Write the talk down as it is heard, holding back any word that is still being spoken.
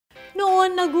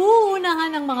Ngayon,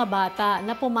 nag-uunahan ang mga bata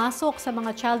na pumasok sa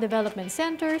mga child development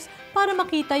centers para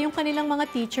makita yung kanilang mga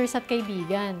teachers at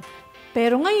kaibigan.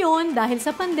 Pero ngayon, dahil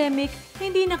sa pandemic,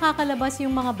 hindi nakakalabas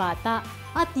yung mga bata.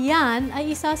 At yan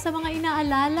ay isa sa mga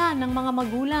inaalala ng mga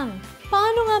magulang.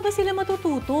 Paano nga ba sila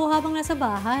matututo habang nasa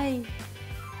bahay?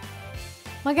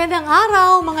 Magandang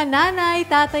araw mga nanay,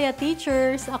 tatay at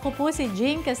teachers. Ako po si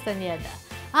Kch Dswd.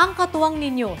 Ang katuwang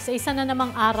ninyo sa isa na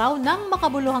namang araw ng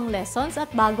makabuluhang lessons at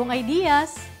bagong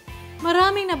ideas.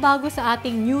 Maraming nabago sa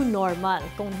ating new normal.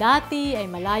 Kung dati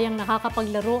ay malayang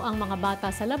nakakapaglaro ang mga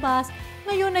bata sa labas,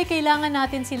 ngayon ay kailangan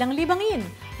natin silang libangin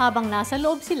habang nasa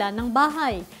loob sila ng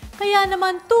bahay. Kaya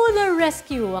naman to the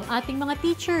rescue ang ating mga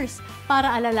teachers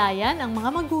para alalayan ang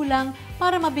mga magulang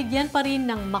para mabigyan pa rin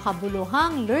ng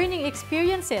makabuluhang learning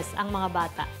experiences ang mga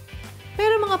bata.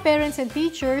 Pero mga parents and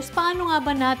teachers, paano nga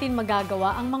ba natin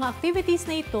magagawa ang mga activities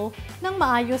na ito ng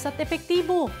maayos at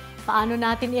epektibo? Paano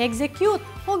natin i-execute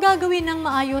o gagawin ng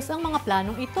maayos ang mga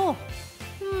planong ito?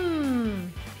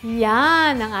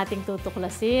 Yan ang ating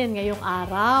tutuklasin ngayong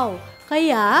araw.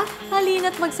 Kaya,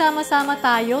 halina't magsama-sama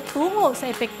tayo tungo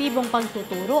sa epektibong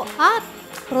pagtuturo at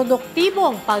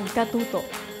produktibong pagkatuto.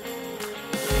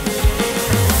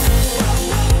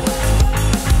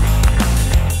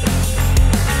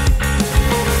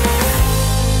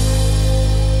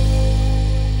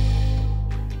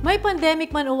 May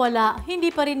pandemic man o wala,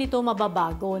 hindi pa rin ito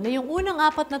mababago na yung unang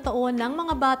 4 na taon ng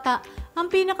mga bata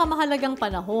ang pinakamahalagang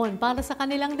panahon para sa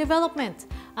kanilang development.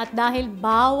 At dahil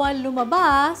bawal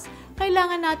lumabas,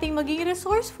 kailangan nating maging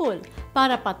resourceful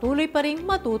para patuloy pa rin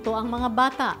matuto ang mga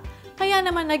bata. Kaya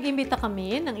naman nag-imbita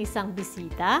kami ng isang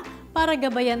bisita para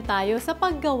gabayan tayo sa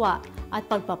paggawa at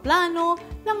pagpaplano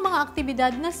ng mga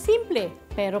aktibidad na simple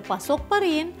pero pasok pa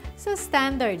rin sa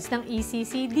standards ng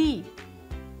ECCD.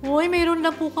 Hoy, mayroon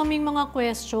na po kaming mga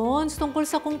questions tungkol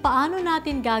sa kung paano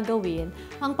natin gagawin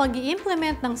ang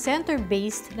pag-i-implement ng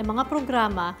center-based na mga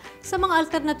programa sa mga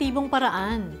alternatibong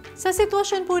paraan. Sa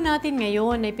sitwasyon po natin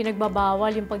ngayon ay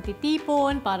pinagbabawal yung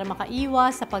pagtitipon para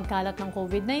makaiwas sa pagkalat ng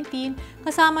COVID-19,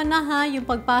 kasama na yung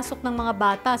pagpasok ng mga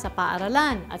bata sa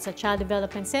paaralan at sa child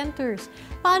development centers.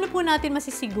 Paano po natin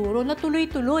masisiguro na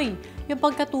tuloy-tuloy yung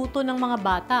pagkatuto ng mga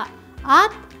bata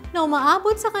at na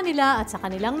umaabot sa kanila at sa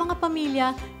kanilang mga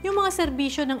pamilya yung mga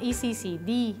serbisyo ng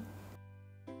ECCD.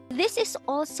 This is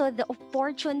also the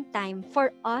opportune time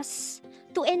for us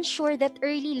to ensure that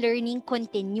early learning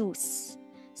continues.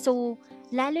 So,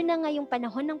 lalo na ngayong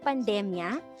panahon ng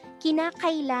pandemya,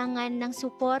 kinakailangan ng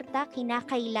suporta,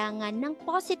 kinakailangan ng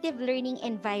positive learning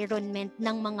environment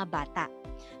ng mga bata.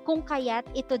 Kung kaya't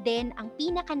ito din ang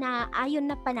pinaka-naaayon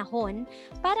na panahon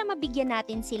para mabigyan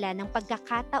natin sila ng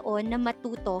pagkakataon na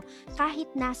matuto kahit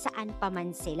nasaan pa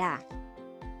man sila.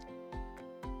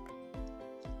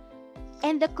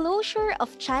 And the closure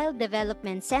of child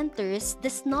development centers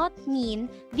does not mean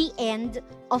the end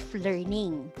of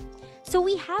learning. So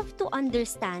we have to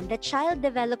understand that child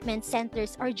development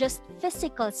centers are just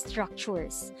physical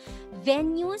structures,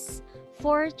 venues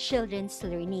for children's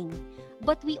learning.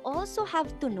 But we also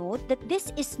have to note that this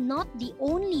is not the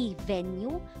only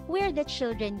venue where the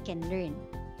children can learn.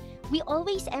 We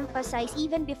always emphasize,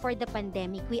 even before the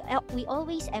pandemic, we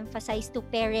always emphasize to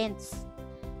parents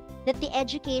that the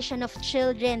education of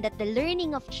children, that the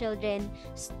learning of children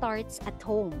starts at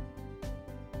home.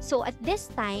 So at this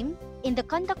time, in the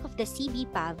conduct of the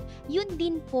CBPAV, yun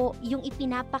din po yung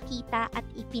ipinapakita at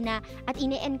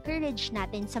ine-encourage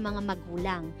natin sa mga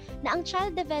magulang na ang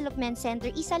Child Development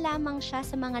Center, isa lamang siya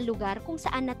sa mga lugar kung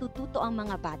saan natututo ang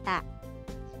mga bata.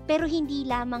 Pero hindi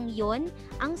lamang yon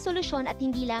ang solusyon at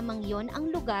hindi lamang yon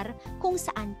ang lugar kung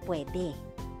saan pwede.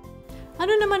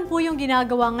 Ano naman po yung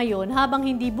ginagawa ngayon habang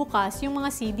hindi bukas yung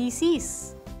mga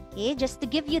CDCs? Okay, just to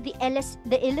give you the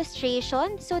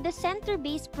illustration, so the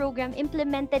center-based program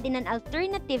implemented in an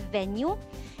alternative venue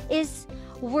is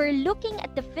we're looking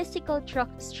at the physical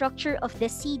structure of the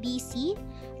CDC,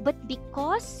 but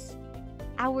because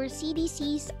our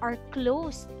CDCs are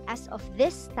closed as of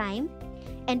this time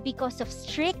and because of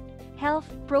strict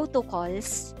health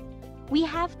protocols, we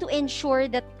have to ensure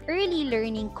that early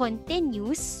learning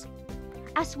continues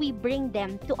as we bring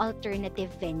them to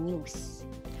alternative venues.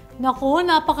 Naku,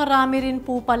 napakarami rin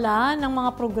po pala ng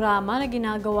mga programa na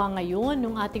ginagawa ngayon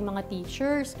ng ating mga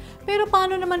teachers. Pero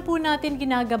paano naman po natin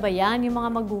ginagabayan yung mga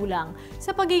magulang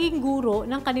sa pagiging guro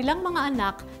ng kanilang mga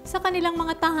anak sa kanilang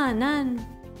mga tahanan?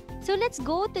 So let's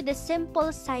go to the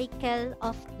simple cycle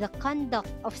of the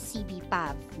conduct of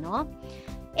CBPAV, no?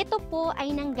 Ito po ay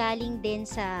nanggaling din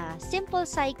sa simple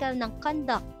cycle ng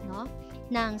conduct, no,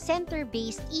 ng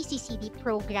center-based ECCD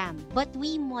program, but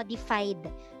we modified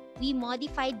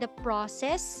the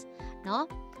process, no,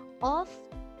 of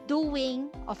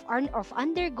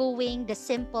undergoing the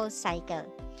simple cycle.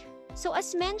 So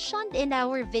as mentioned in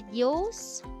our video,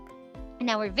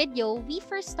 we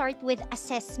first start with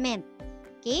assessment.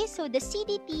 Okay, so the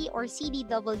CDT or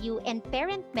CDW and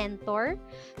parent mentor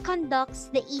conducts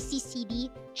the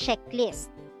ECCD checklist.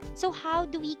 So how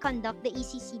do we conduct the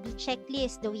ECCD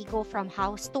checklist? Do we go from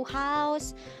house to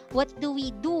house? What do we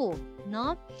do?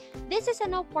 No? This is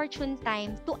an opportune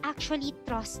time to actually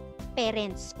trust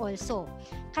parents also.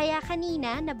 Kaya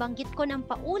kanina nabanggit ko ng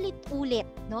paulit-ulit,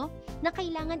 no, na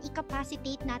kailangan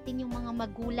i-capacitate natin yung mga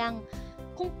magulang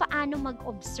kung paano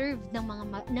mag-observe ng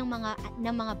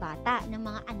mga bata, ng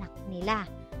mga anak nila.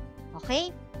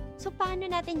 Okay? So paano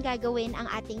natin gagawin ang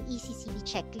ating ECCD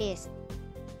checklist?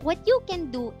 What you can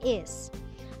do is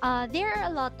there are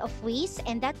a lot of ways,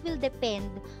 and that will depend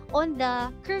on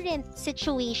the current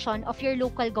situation of your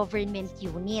local government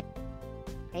unit.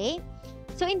 Okay?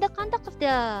 So in the conduct of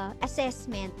the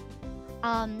assessment,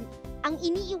 ang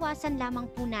iniiwasan lamang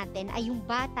po natin ay yung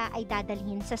bata ay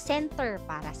dadalhin sa center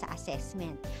para sa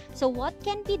assessment. So what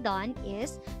can be done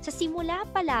is, sa simula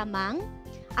pa lamang,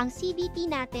 ang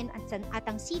CDT natin at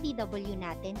ang CDW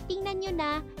natin, tingnan nyo na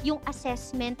yung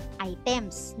assessment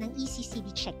items ng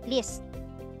ECCD checklist.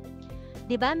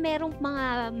 Diba, merong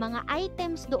mga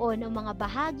items doon o mga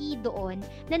bahagi doon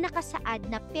na nakasaad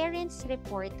na parents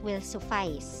report will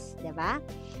suffice. Diba?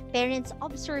 Parents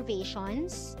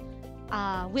observations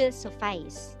will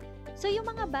suffice. So yung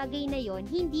mga bagay na yon,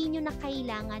 hindi nyo na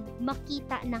kailangan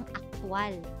makita ng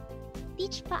aktwal.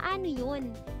 Teach, paano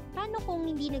yun? Paano kung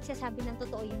hindi nagsasabi ng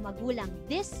totoo yung magulang?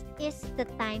 This is the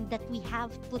time that we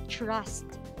have to trust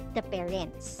the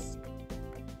parents.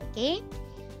 Okay?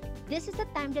 This is the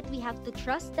time that we have to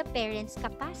trust the parents,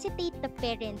 capacitate the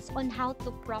parents on how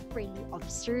to properly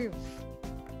observe.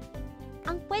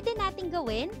 Ang pwede natin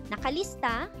gawin,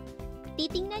 nakalista,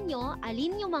 titingnan nyo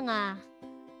alin yung mga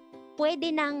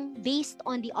pwede nang based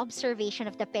on the observation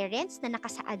of the parents na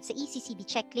nakasaad sa ECCD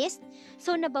checklist.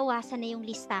 So nabawasan na yung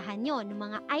listahan nyo ng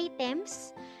mga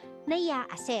items na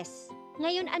i-assess.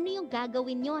 Ngayon, ano yung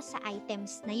gagawin nyo sa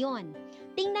items na yon?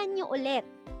 Tingnan nyo ulit,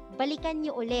 balikan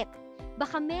nyo ulit.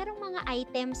 Baka merong mga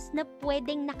items na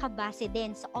pwedeng nakabase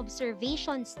din sa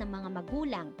observations ng mga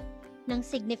magulang ng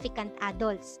significant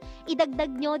adults. Idagdag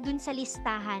nyo dun sa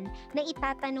listahan na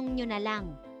itatanong nyo na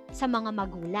lang sa mga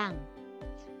magulang.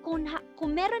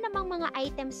 Kung meron namang mga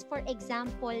items, for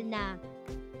example, na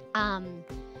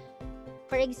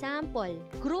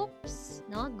groups,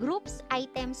 no? Groups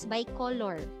items by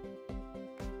color.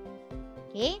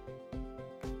 Okay?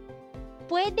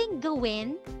 Pwedeng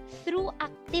gawin through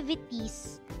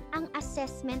activities ang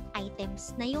assessment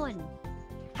items na yon.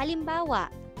 Halimbawa,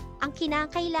 ang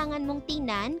kinakailangan mong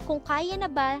tingnan kung kaya na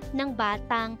ba ng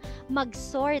batang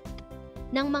mag-sort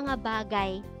ng mga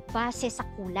bagay base sa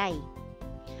kulay.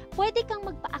 Pwede kang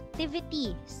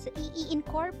magpa-activity,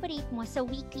 i-incorporate mo sa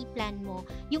weekly plan mo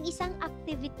yung isang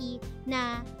activity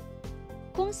na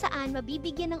kung saan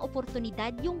mabibigyan ng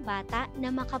oportunidad yung bata na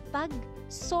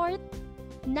makapag-sort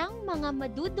ng mga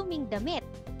maduduming damit.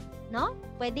 No?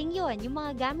 Pwedeng yun, yung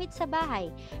mga gamit sa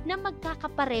bahay na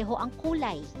magkakapareho ang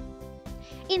kulay.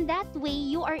 In that way,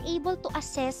 you are able to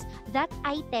assess that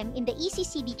item in the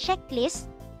ECCD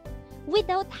checklist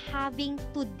without having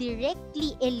to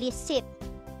directly elicit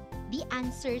the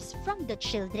answers from the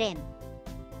children.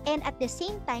 And at the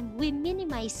same time, we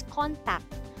minimize contact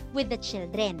with the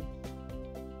children.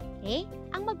 Okay?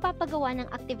 Ang magpapagawa ng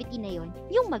activity na yon,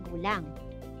 yung magulang.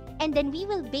 And then we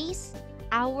will base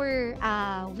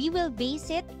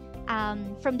it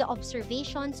from the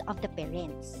observations of the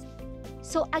parents.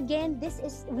 So again,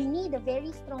 we need a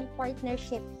very strong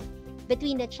partnership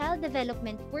between the child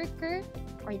development worker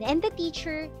and the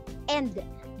teacher and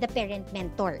the parent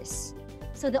mentors.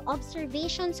 So the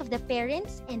observations of the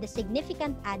parents and the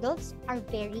significant adults are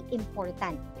very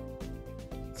important.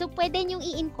 So pwede niyong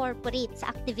i-incorporate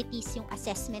sa activities yung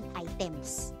assessment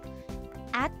items.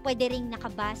 At pwede ring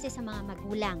nakabase sa mga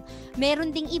magulang.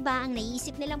 Meron ding iba ang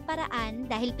naiisip nilang paraan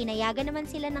dahil pinayagan naman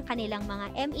sila ng kanilang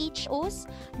mga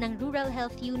MHOs, ng rural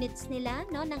health units nila,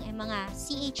 no, ng mga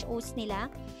CHOs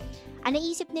nila. Ang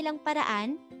naisip nilang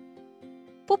paraan,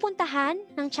 pupuntahan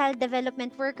ng child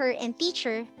development worker and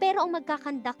teacher, pero ang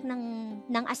magkakandak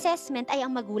ng assessment ay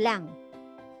ang magulang.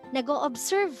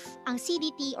 Nag-o-observe ang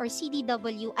CDT or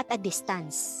CDW at a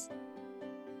distance.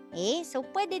 Okay? So,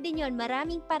 pwede din yun.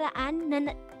 Maraming paraan,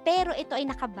 pero ito ay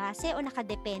nakabase o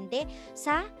nakadepende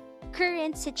sa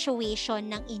current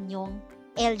situation ng inyong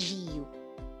LGU.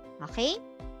 Okay?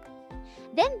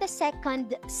 Then, the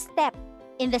second step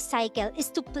in the cycle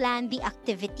is to plan the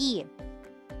activity.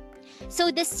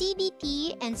 So the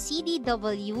CDT and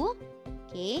CDW,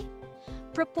 okay,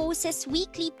 proposes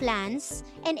weekly plans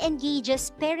and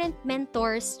engages parent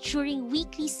mentors during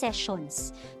weekly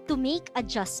sessions to make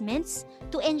adjustments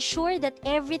to ensure that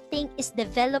everything is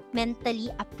developmentally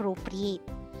appropriate.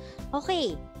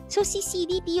 Okay, so si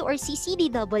CDT or si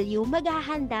CDW,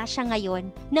 maghahanda siya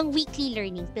ngayon ng weekly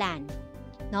learning plan.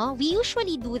 No? We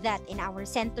usually do that in our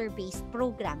center-based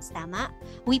programs, tama?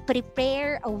 We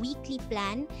prepare a weekly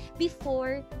plan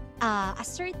before a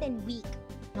certain week,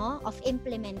 no, of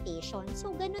implementation.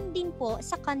 So, ganun din po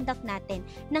sa conduct natin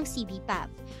ng CBPAV.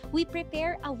 We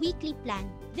prepare a weekly plan.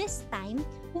 This time,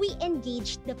 we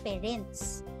engage the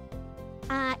parents.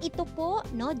 Ito po,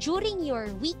 no, during your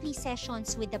weekly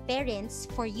sessions with the parents,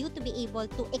 for you to be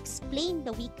able to explain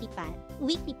the weekly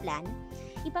plan,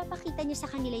 ipapakita nyo sa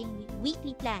kanila yung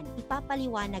weekly plan,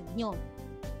 ipapaliwanag nyo.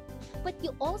 But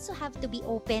you also have to be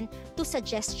open to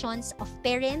suggestions of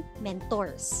parent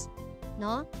mentors,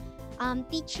 no?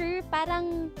 Teacher,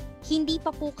 parang hindi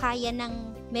pa po kaya ng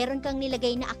meron kang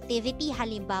nilagay na activity,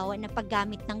 halimbawa na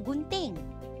paggamit ng gunting.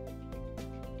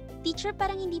 Teacher,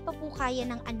 parang hindi pa po kaya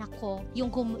ng anak ko yung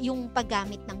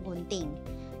paggamit ng gunting.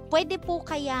 Pwede po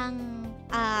kayang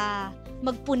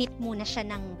magpunit muna siya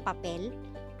ng papel?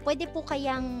 Pwede po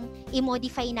kayang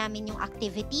i-modify namin yung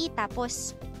activity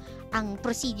tapos ang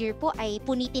procedure po ay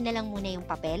punitin na lang muna yung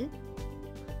papel?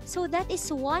 So that is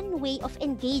one way of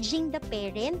engaging the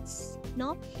parents,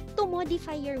 no, to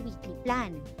modify your weekly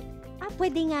plan.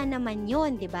 Pwede nga naman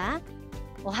yun, di ba?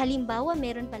 O halimbawa,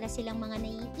 meron pala silang mga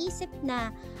naiisip na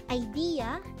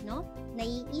idea, no?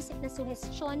 Naiisip na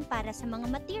suggestion para sa mga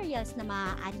materials na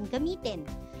maaaring gamitin.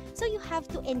 So you have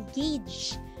to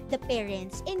engage the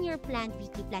parents in your planned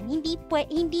weekly plan. Hindi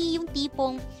yung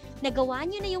tipong nagawa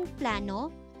nyo na yung plano,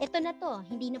 eto na to,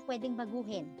 hindi na pwedeng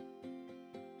baguhin.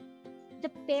 The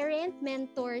parent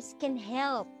mentors can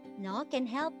help, no? Can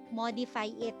help modify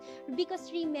it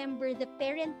because remember, the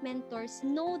parent mentors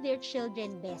know their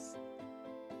children best.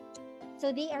 So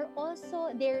they are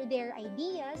also, their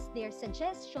ideas, their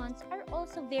suggestions are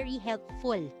also very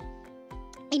helpful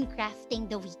in crafting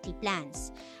the weekly plans.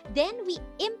 Then we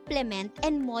implement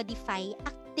and modify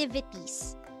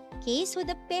activities. Okay, so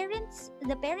the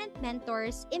parent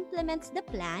mentors implements the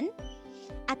plan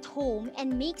at home and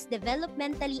makes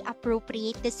developmentally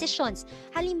appropriate decisions.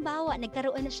 Halimbawa,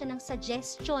 nagkaroon na siya ng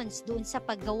suggestions doon sa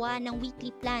paggawa ng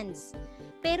weekly plans.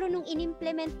 Pero nung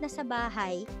inimplement na sa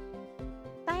bahay,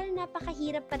 parang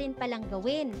napakahirap pa rin palang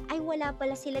gawin. Ay, wala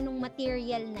pala sila nung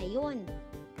material na yon.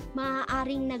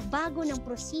 Maaaring nagbago ng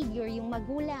procedure yung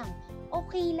magulang.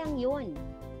 Okay lang yun.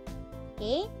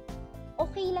 Okay?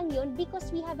 Okay lang yun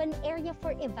because we have an area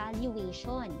for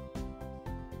evaluation.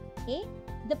 Okay?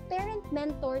 The parent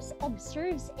mentors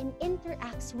observes and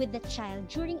interacts with the child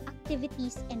during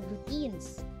activities and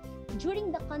routines.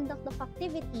 During the conduct of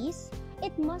activities,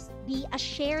 it must be a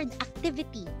shared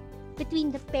activity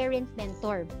between the parent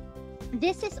mentor.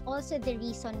 This is also the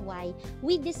reason why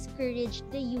we discourage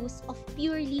the use of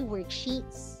purely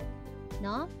worksheets,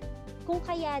 no? Kung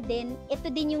kaya din, ito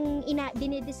din yung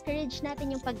dinidiscourage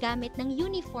natin yung paggamit ng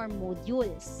uniform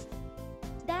modules.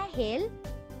 Dahil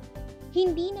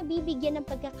hindi nabibigyan ng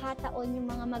pagkakataon yung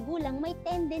mga magulang, may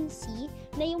tendency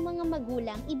na yung mga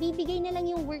magulang, ibibigay na lang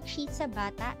yung worksheet sa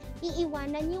bata,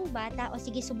 iiwanan yung bata, o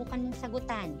sige, subukan mong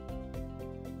sagutan.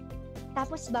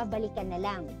 Tapos babalikan na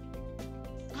lang.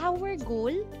 Our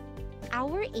goal,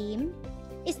 our aim,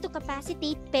 is to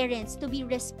capacitate parents to be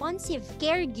responsive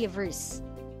caregivers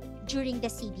during the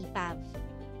CBPAV.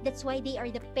 That's why they are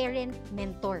the parent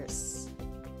mentors.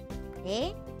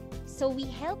 Okay? So we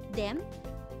help them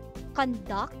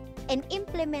conduct and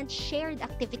implement shared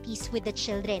activities with the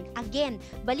children. Again,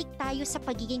 balik tayo sa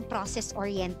pagiging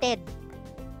process-oriented.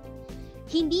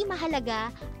 Hindi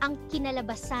mahalaga ang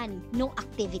kinalabasan ng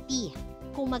activity.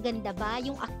 Kung maganda ba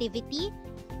yung activity,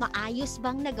 maayos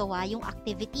bang nagawa yung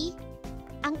activity?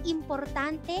 Ang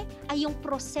importante ay yung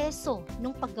proseso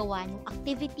ng paggawa ng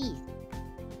activity.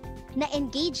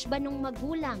 Na-engage ba nung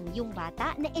magulang yung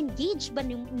bata? Na-engage ba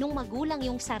nung magulang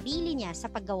yung sarili niya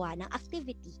sa paggawa ng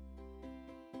activity?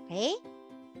 Okay?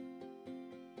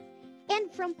 And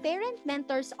from parent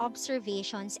mentors'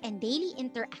 observations and daily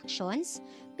interactions,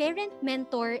 parent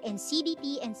mentor and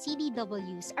CDT and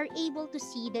CDWs are able to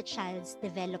see the child's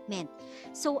development.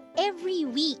 So every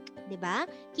week, di ba,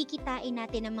 kikitain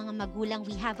natin ng mga magulang,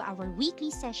 we have our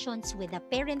weekly sessions with the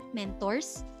parent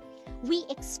mentors. We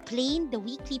explain the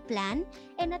weekly plan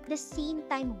and at the same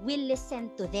time, we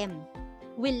listen to them.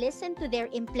 We listen to their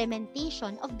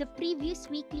implementation of the previous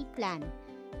weekly plan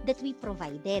that we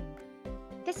provided.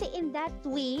 Kasi in that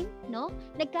way, no,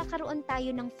 nagkakaroon tayo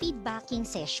ng feedbacking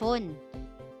session.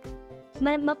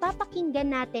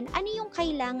 Mapapakinggan natin ano yung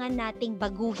kailangan nating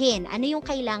baguhin, ano yung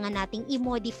kailangan nating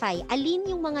i-modify, alin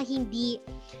yung mga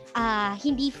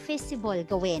hindi feasible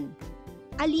gawin,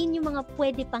 alin yung mga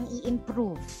pwede pang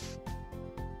i-improve.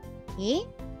 Okay?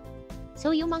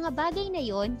 So yung mga bagay na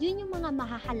yun yung mga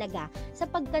mahahalaga sa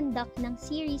pag-conduct ng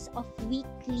series of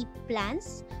weekly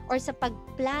plans or sa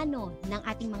pagplano ng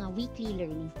ating mga weekly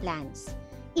learning plans.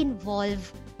 Involve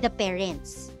the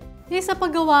parents. Sa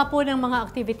paggawa po ng mga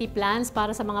activity plans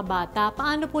para sa mga bata,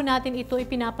 paano po natin ito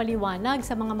ipinapaliwanag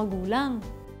sa mga magulang?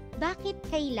 Bakit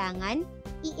kailangan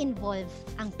i-involve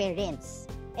ang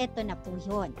parents? Ito na po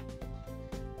yun.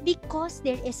 Because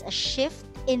there is a shift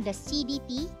in the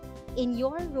CDT, in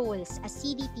your roles as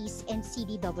CDTs and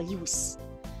CDWs.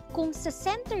 Kung sa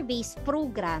center-based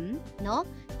program, no?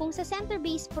 Kung sa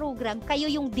center-based program, kayo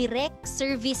yung direct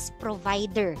service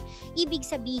provider. Ibig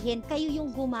sabihin, kayo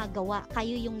yung gumagawa,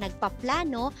 kayo yung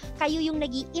nagpaplano, kayo yung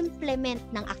nag-i-implement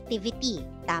ng activity.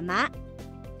 Tama?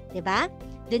 'Di ba?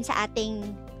 Dun sa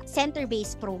ating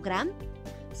center-based program,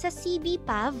 sa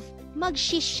CBPAV,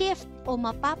 mag-shift o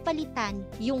mapapalitan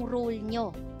yung role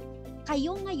nyo.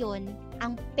 Kayo ngayon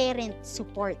ang parent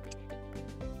support.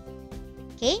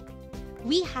 Okay?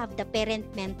 We have the parent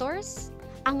mentors.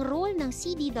 Ang role ng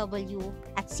CDW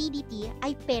at CDT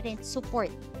ay parent support.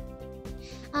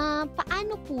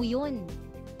 Paano po yun?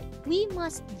 We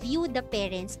must view the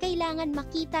parents. Kailangan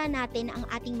makita natin ang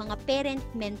ating mga parent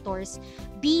mentors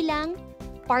bilang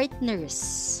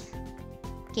partners.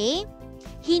 Okay?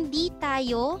 Hindi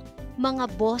tayo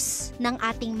mga boss ng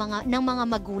mga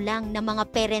magulang, ng mga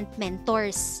parent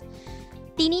mentors.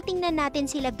 Tinitingnan natin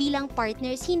sila bilang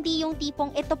partners, hindi yung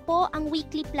tipong ito po ang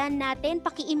weekly plan natin,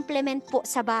 paki-implement po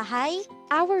sa bahay.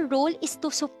 Our role is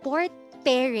to support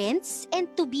parents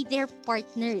and to be their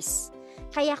partners.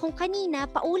 Kaya kung kanina,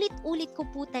 paulit-ulit ko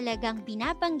po talagang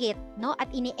binabanggit, no,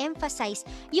 at ini-emphasize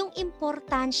yung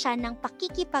importansya ng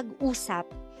pakikipag-usap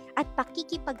at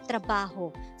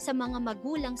pakikipagtrabaho sa mga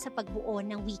magulang sa pagbuo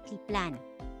ng weekly plan.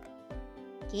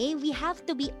 Okay, we have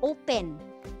to be open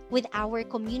with our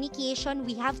communication.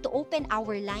 We have to open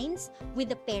our lines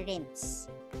with the parents.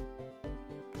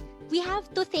 We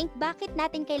have to think bakit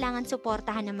natin kailangan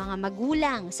suportahan ng mga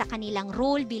magulang sa kanilang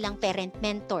role bilang parent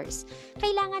mentors.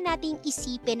 Kailangan nating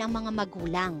isipin ang mga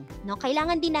magulang, no?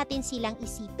 Kailangan din natin silang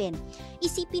isipin.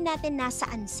 Isipin natin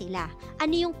nasaan sila.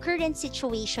 Ano yung current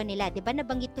situation nila? 'Di ba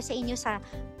nabanggit ko sa inyo sa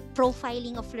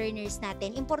profiling of learners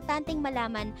natin, importanteng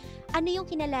malaman ano yung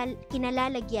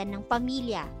kinalalagyan ng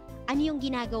pamilya. Ano yung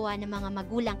ginagawa ng mga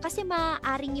magulang? Kasi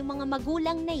maaaring yung mga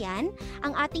magulang na yan,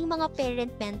 ang ating mga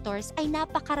parent mentors ay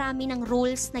napakarami ng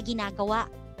roles na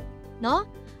ginagawa. No?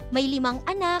 May 5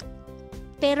 anak,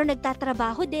 pero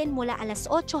nagtatrabaho din mula alas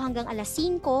 8 hanggang alas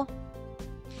 5.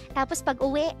 Tapos pag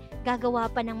uwi, gagawa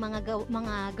pa ng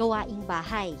mga gawaing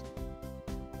bahay.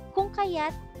 Kung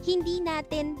kaya't hindi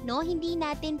natin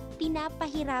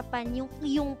pinapahirapan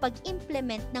yung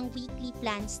pag-implement ng weekly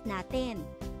plans natin.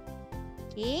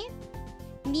 Okay?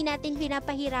 Hindi natin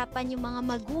pinapahirapan yung mga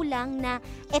magulang na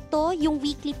ito yung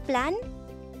weekly plan,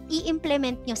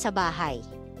 i-implement nyo sa bahay.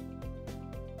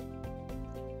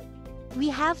 We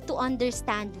have to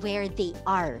understand where they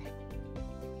are.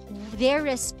 Their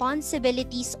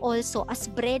responsibilities also as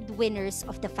breadwinners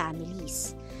of the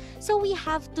families. So we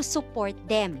have to support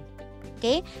them.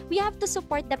 Okay? We have to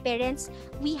support the parents.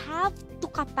 We have to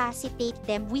capacitate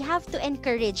them. We have to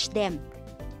encourage them.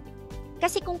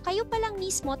 Kasi kung tayo pa lang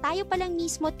mismo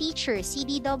teachers,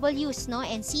 CDWs, no,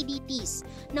 and CDTs,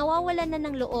 nawawalan na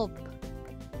ng loob.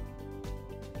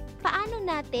 Paano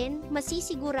natin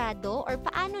masisigurado or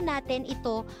paano natin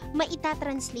ito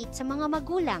maitatranslate sa mga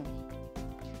magulang?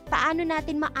 Paano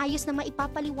natin maayos na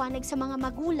maipapaliwanag sa mga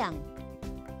magulang?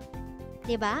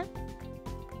 'Di ba?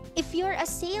 If you're a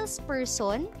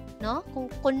salesperson, no, kung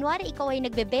kunwari ikaw ay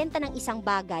nagbebenta ng isang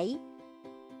bagay,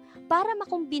 para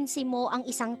makumbinsi mo ang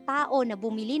isang tao na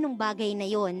bumili ng bagay na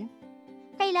yon,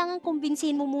 kailangan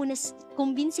kumbinsihin mo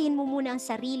muna ang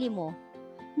sarili mo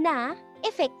na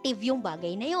effective yung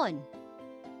bagay na yon.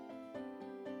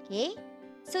 Okay?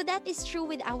 So that is true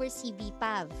with our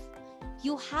CBPAV.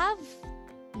 You have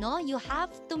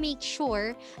to make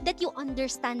sure that you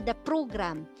understand the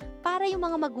program para yung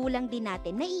mga magulang din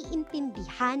natin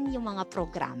naiintindihan yung mga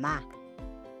programa.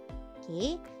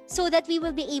 Okay? So that we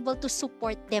will be able to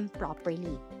support them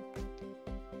properly.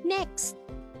 Next,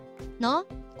 no?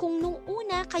 Kung nung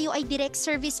una kayo ay direct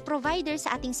service provider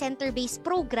sa ating center-based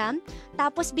program,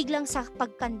 tapos biglang sa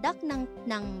pag-conduct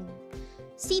ng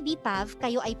CBPAV,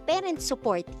 kayo ay parent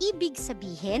support, ibig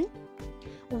sabihin,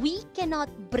 we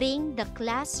cannot bring the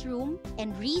classroom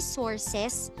and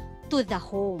resources to the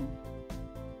home.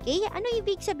 Okay? Ano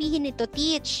ibig sabihin nito,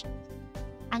 Teach?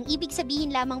 Ang ibig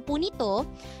sabihin lamang po nito,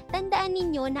 tandaan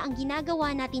ninyo na ang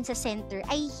ginagawa natin sa center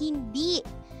ay hindi,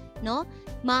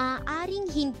 maaaring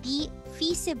hindi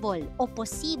feasible o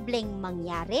posibleng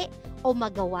mangyari o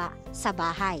magawa sa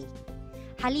bahay.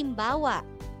 Halimbawa,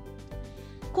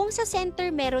 kung sa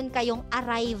center meron kayong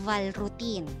arrival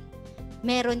routine,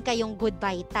 meron kayong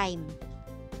goodbye time,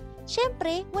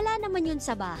 syempre, wala naman yun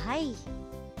sa bahay.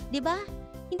 'Di ba?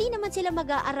 Hindi naman sila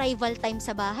mag-arrival time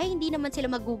sa bahay, hindi naman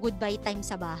sila mag-goodbye time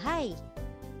sa bahay.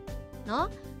 No?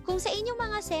 Kung sa inyong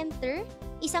mga center,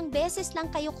 isang beses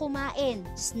lang kayo kumain,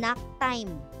 snack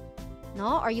time,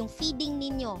 or yung feeding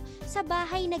ninyo, sa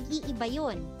bahay nag-iiba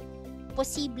yun.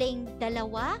 Posibleng 2,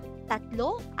 3, 4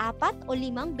 o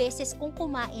 5 beses kung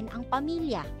kumain ang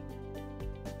pamilya.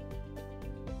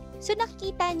 So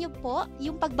nakikita nyo po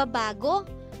yung pagbabago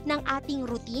ng ating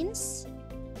routines.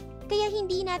 Kaya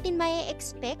hindi natin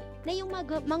mai-expect na yung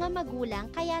mga magulang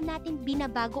kaya natin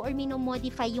binabago or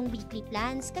minomodify yung weekly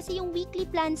plans. Kasi yung weekly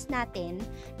plans natin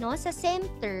sa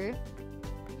center,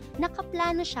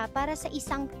 nakaplano siya para sa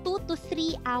isang 2 to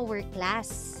 3 hour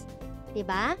class. 'Di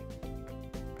ba?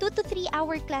 2 to 3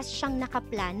 hour class siyang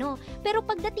nakaplano. Pero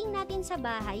pagdating natin sa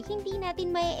bahay, hindi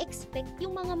natin mai-expect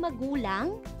yung mga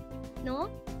magulang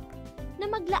na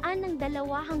maglaan ng 2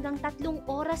 hanggang 3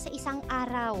 oras sa isang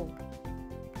araw.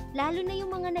 Lalo na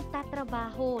yung mga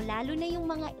nagtatrabaho, lalo na yung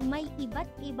mga may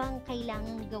iba't ibang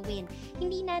kailangang gawin.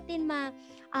 Hindi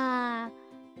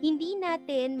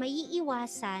natin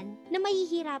maiiwasan na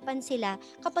mahihirapan sila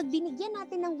kapag binigyan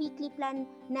natin ng weekly plan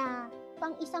na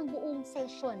pang isang buong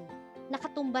session na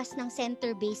katumbas ng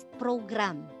center-based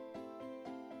program.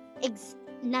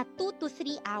 Na 2 to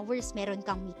 3 hours, meron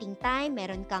kang meeting time,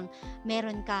 meron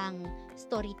kang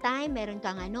story time, meron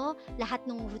kang lahat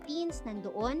ng routines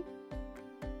nandoon.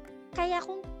 Kaya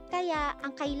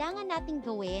ang kailangan nating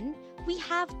gawin, we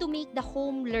have to make the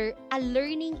home a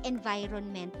learning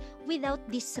environment without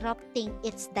disrupting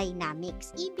its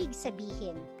dynamics. Ibig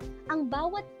sabihin, ang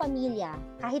bawat pamilya,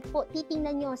 kahit po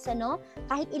titingnan nyo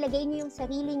kahit ilagay nyo yung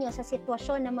sarili nyo sa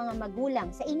sitwasyon ng mga magulang,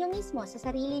 sa inyo mismo, sa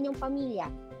sarili nyong pamilya,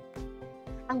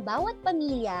 ang bawat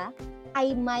pamilya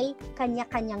ay may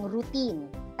kanya-kanyang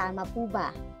routine. Tama po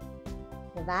ba?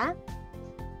 Diba?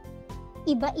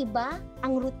 Iba-iba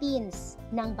ang routines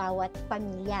ng bawat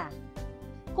pamilya.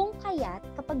 Kung kaya't,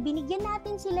 kapag binigyan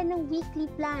natin sila ng weekly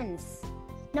plans,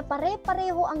 na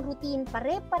pare-pareho ang routine,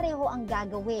 pare-pareho ang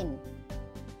gagawin,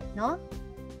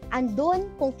 andun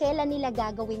kung kailan nila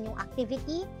gagawin yung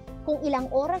activity, kung ilang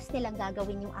oras nilang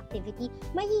gagawin yung activity,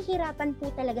 mahihirapan po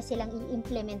talaga silang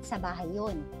i-implement sa bahay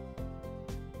yun.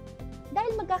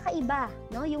 Dahil magkakaiba,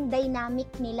 yung dynamic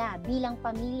nila bilang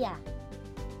pamilya.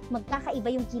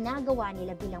 Magkakaiba yung ginagawa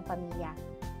nila bilang pamilya.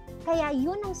 Kaya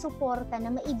yun ang suporta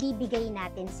na maibibigay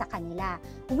natin sa kanila.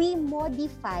 We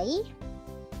modify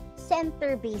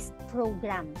center-based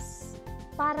programs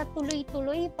para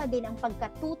tuloy-tuloy pa din ang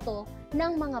pagkatuto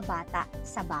ng mga bata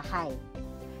sa bahay.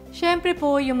 Siyempre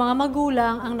po, yung mga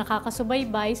magulang ang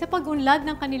nakakasubaybay sa pag-unlad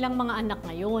ng kanilang mga anak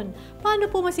ngayon.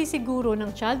 Paano po masisiguro ng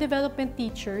child development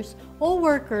teachers o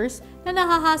workers na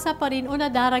nahahasa pa rin o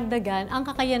nadaragdagan ang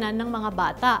kakayanan ng mga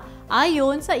bata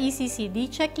ayon sa ECCD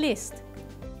checklist?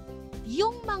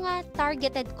 Yung mga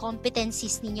targeted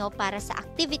competencies ninyo para sa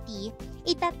activity,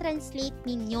 ita-translate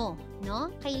ninyo,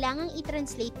 Kailangang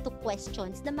i-translate to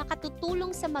questions na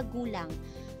makatutulong sa magulang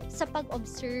sa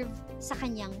pag-observe sa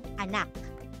kanyang anak.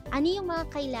 Ano yung mga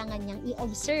kailangan niyang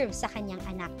i-observe sa kanyang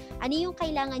anak? Ano yung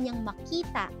kailangan niyang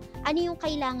makita? Ano yung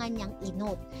kailangan niyang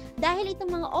i-note? Dahil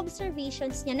itong mga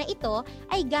observations niya na ito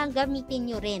ay gagamitin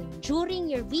niyo rin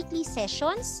during your weekly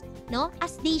sessions,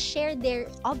 as they share their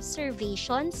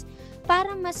observations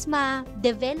para mas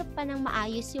ma-develop pa ng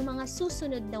maayos yung mga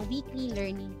susunod na weekly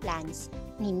learning plans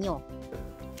ninyo.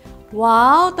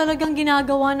 Wow! Talagang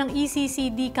ginagawa ng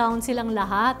ECCD Council ang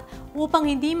lahat upang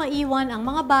hindi maiwan ang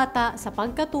mga bata sa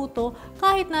pagkatuto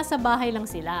kahit nasa bahay lang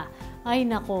sila. Ay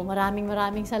nako,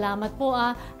 maraming salamat po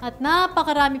at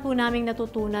napakarami po naming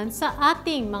natutunan sa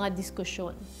ating mga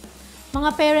diskusyon. Mga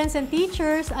parents and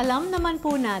teachers, alam naman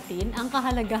po natin ang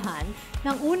kahalagahan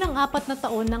ng unang 4 na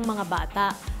taon ng mga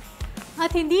bata.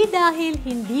 At hindi dahil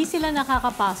hindi sila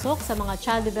nakakapasok sa mga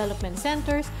child development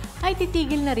centers ay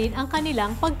titigil na rin ang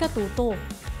kanilang pagkatuto.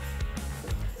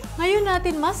 Ngayon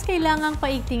natin mas kailangang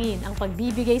paigtingin ang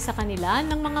pagbibigay sa kanila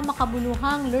ng mga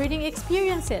makabuluhang learning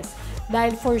experiences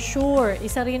dahil for sure,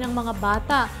 isa rin ang mga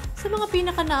bata sa mga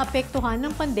pinaka-naapektuhan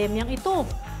ng pandemyang ito.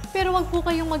 Pero wag po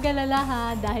kayong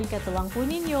mag-alala dahil katuwang po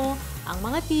ninyo ang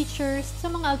mga teachers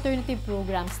sa mga alternative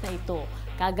programs na ito.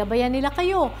 Gagabayan nila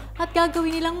kayo at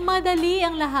gagawin nilang madali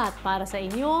ang lahat para sa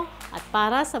inyo at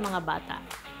para sa mga bata.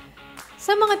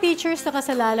 Sa mga teachers na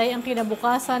kasalalay ang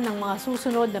kinabukasan ng mga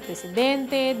susunod na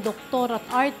presidente, doktor at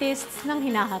artists ng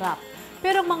hinaharap.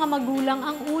 Pero mga magulang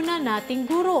ang una nating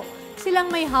guro. Silang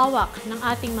may hawak ng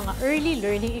ating mga early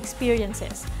learning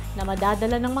experiences na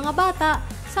madadala ng mga bata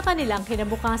sa kanilang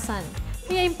kinabukasan.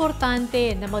 Kaya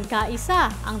importante na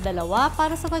magkaisa ang dalawa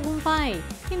para sa tagumpay,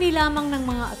 hindi lamang ng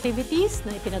mga activities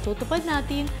na ipinatutupad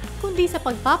natin, kundi sa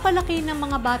pagpapalaki ng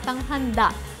mga batang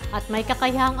handa at may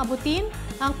kakayahang abutin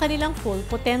ang kanilang full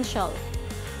potential.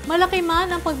 Malaki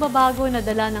man ang pagbabago na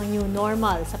dala ng new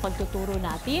normal sa pagtuturo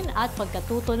natin at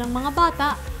pagkatuto ng mga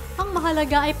bata, ang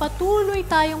mahalaga ay patuloy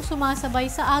tayong sumasabay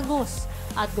sa agos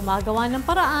at gumagawa ng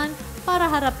paraan para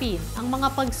harapin ang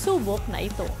mga pagsubok na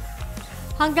ito.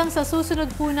 Hanggang sa susunod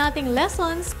po nating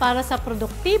lessons para sa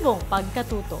produktibong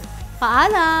pagkatuto.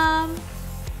 Paalam!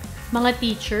 Mga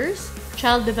teachers,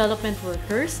 child development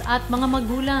workers at mga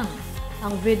magulang.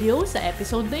 Ang video sa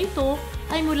episode na ito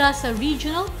ay mula sa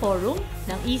Regional Forum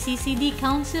ng ECCD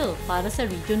Council para sa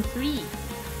Region 3.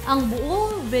 Ang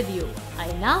buong video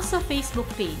ay nasa Facebook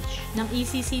page ng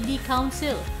ECCD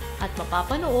Council at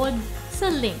mapapanood sa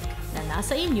link na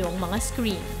nasa inyong mga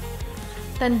screen.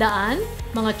 Tandaan,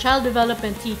 mga child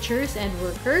development teachers and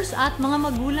workers at mga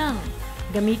magulang,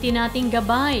 gamitin nating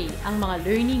gabay ang mga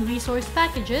learning resource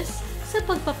packages sa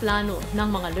pagpaplano ng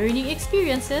mga learning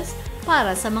experiences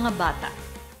para sa mga bata.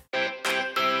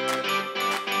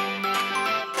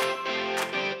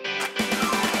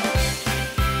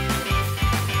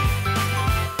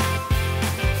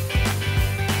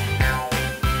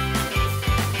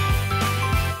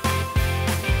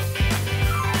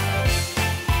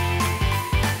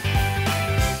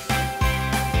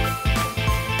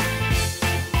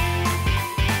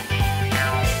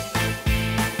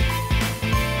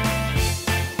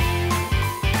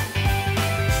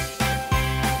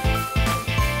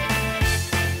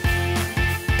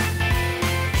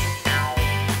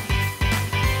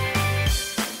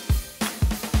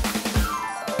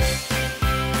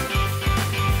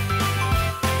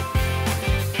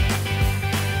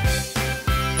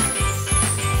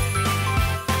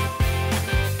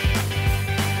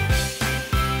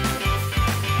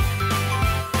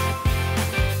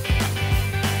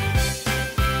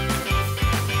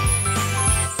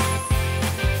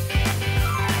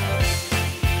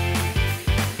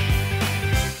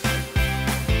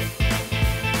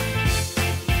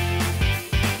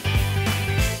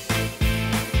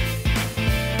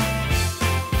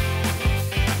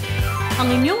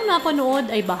 Ang inyong napanood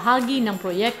ay bahagi ng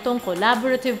proyektong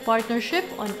Collaborative Partnership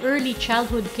on Early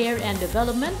Childhood Care and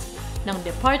Development ng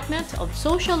Department of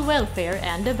Social Welfare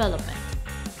and Development,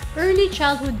 Early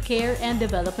Childhood Care and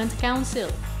Development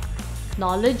Council,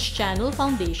 Knowledge Channel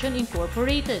Foundation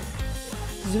Incorporated,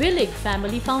 Zwillig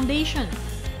Family Foundation,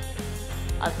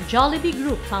 at Jollibee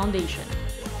Group Foundation.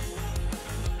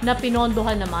 Na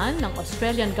pinondohan naman ng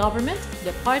Australian Government,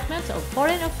 Department of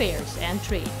Foreign Affairs and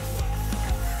Trade.